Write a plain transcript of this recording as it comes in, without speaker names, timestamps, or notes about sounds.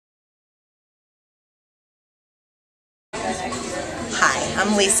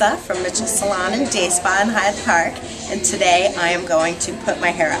I'm Lisa from Mitchell's Salon and Day Spa in Hyde Park, and today I am going to put my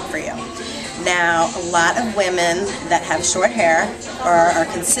hair up for you. Now, a lot of women that have short hair or are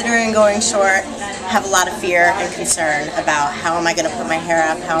considering going short have a lot of fear and concern about how am I going to put my hair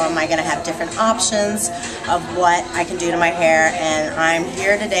up, how am I going to have different options of what I can do to my hair, and I'm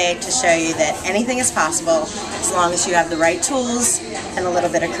here today to show you that anything is possible as long as you have the right tools and a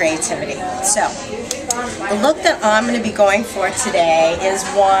little bit of creativity. So, the look that I'm going to be going for today is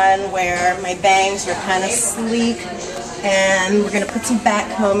one where my bangs are kind of sleek, and we're going to put some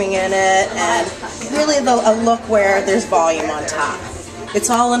back combing in it, and really a look where there's volume on top. It's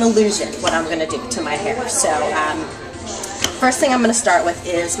all an illusion what I'm going to do to my hair. So first thing I'm going to start with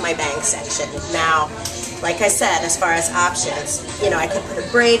is my bang section. Now, like I said, as far as options, you know, I could put a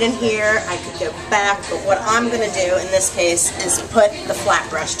braid in here, I could go back, but what I'm going to do in this case is put the flat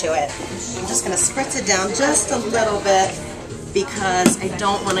brush to it. I'm just going to spritz it down just a little bit, because I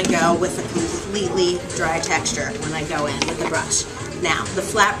don't want to go with a completely dry texture when I go in with the brush. Now, the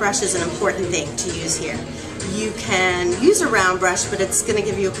flat brush is an important thing to use here. You can use a round brush, but it's going to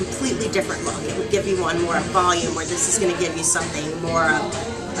give you a completely different look. It would give you one more volume, where this is going to give you something more of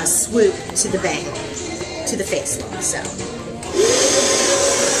a swoop to the bang, to the face look. So.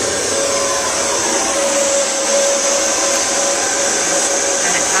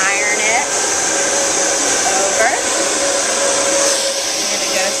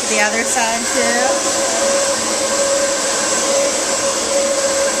 The other side too.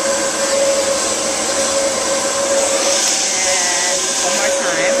 And one more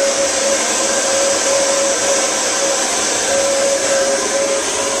time.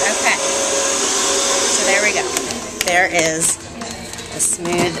 Okay. So there we go. There is a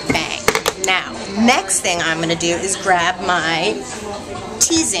smooth bang. Now, next thing I'm going to do is grab my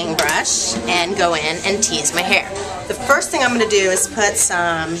teasing brush and go in and tease my hair. The first thing I'm going to do is put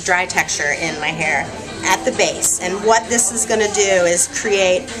some dry texture in my hair at the base, and what this is going to do is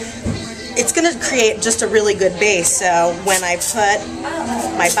create just a really good base, so when I put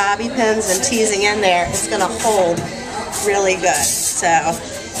my bobby pins and teasing in there, it's going to hold really good. So,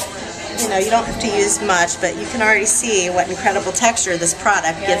 you know, you don't have to use much, but you can already see what incredible texture this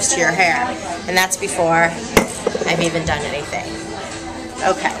product gives to your hair, and that's before I've even done anything.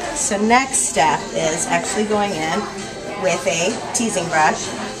 Okay, so next step is actually going in with a teasing brush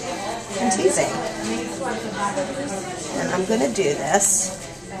and teasing. And I'm going to do this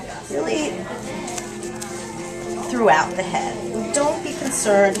really throughout the head. Don't be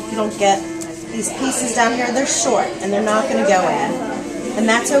concerned if you don't get these pieces down here. They're short and they're not going to go in. And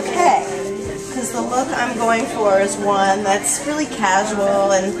that's okay, because the look I'm going for is one that's really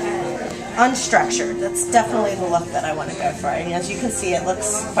casual and unstructured. That's definitely the look that I want to go for. And as you can see, it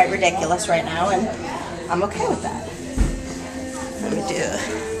looks quite ridiculous right now, and I'm okay with that. Let me do it.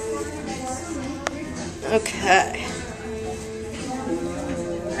 Okay.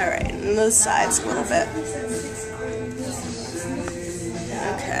 Alright, and those sides a little bit.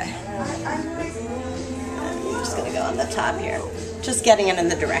 Okay. And I'm just going to go on the top here. Just getting it in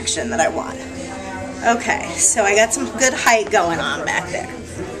the direction that I want. Okay, so I got some good height going on back there.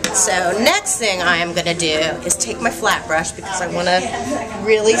 So next thing I am going to do is take my flat brush, because I want to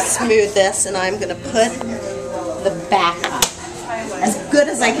really smooth this, and I'm going to put the back up as good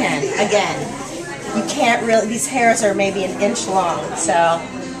as I can. Again, you can't really, these hairs are maybe an inch long, so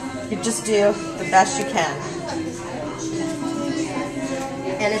you just do the best you can.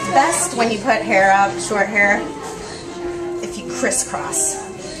 And it's best when you put hair up, short hair, if you crisscross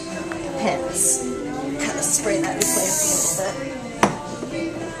pins. Kind of spray that in place a little bit.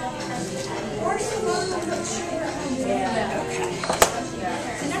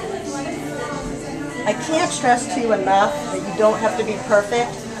 I can't stress to you enough that you don't have to be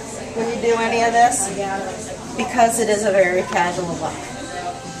perfect when you do any of this, because it is a very casual look,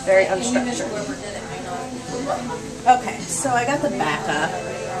 very unstructured. Okay, so I got the back up,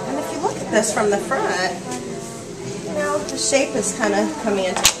 and if you look at this from the front, you know, the shape is kind of coming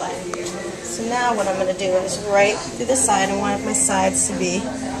into play. So now what I'm going to do is right through the side. I want my sides to be,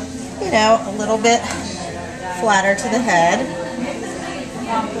 you know, a little bit flatter to the head.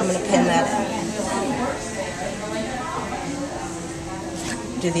 I'm going to pin that in.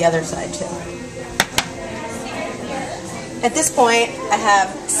 Do the other side too. At this point, I have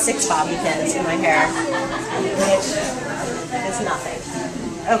 6 bobby pins in my hair, which is nothing.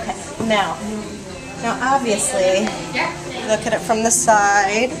 Okay, now obviously, look at it from the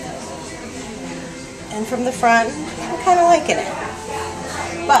side and from the front. I'm kind of liking it.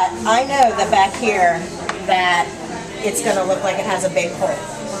 But I know that back here that it's going to look like it has a big hole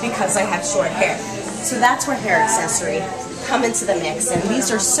because I have short hair. So that's where hair accessory come into the mix, and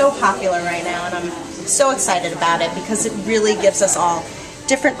these are so popular right now, and I'm so excited about it because it really gives us all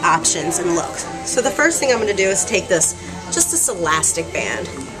different options and looks. So the first thing I'm going to do is take this, just this elastic band,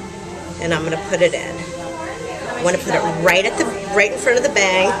 and I'm going to put it in. I want to put it right in front of the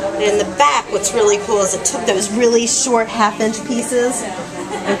bang, and in the back what's really cool is it took those really short half-inch pieces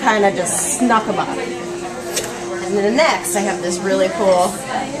and kind of just snuck them up. And then next I have this really cool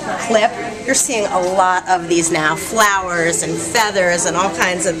clip. You're seeing a lot of these now, flowers and feathers and all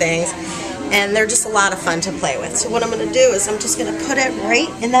kinds of things, and they're just a lot of fun to play with. So what I'm going to do is I'm just going to put it right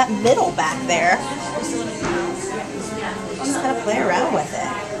in that middle back there. Just kind of play around with it.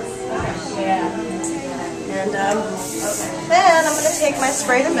 And then I'm going to take my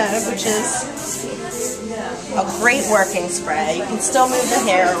spray to mode, which is a great working spray. You can still move the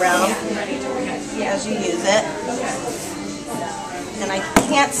hair around as you use it. And I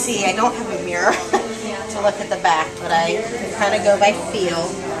can't see, I don't have a mirror to look at the back, but I can kind of go by feel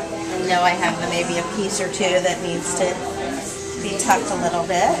and know I have maybe a piece or two that needs to be tucked a little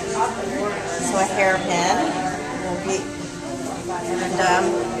bit. So a hairpin will be, and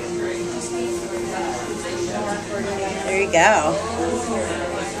there you go.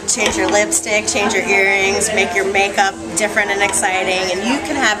 Change your lipstick, change your earrings, make your makeup different and exciting, and you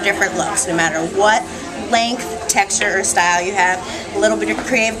can have different looks no matter what length, texture, or style you have. A little bit of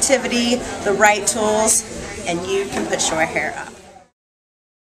creativity, the right tools, and you can put your hair up.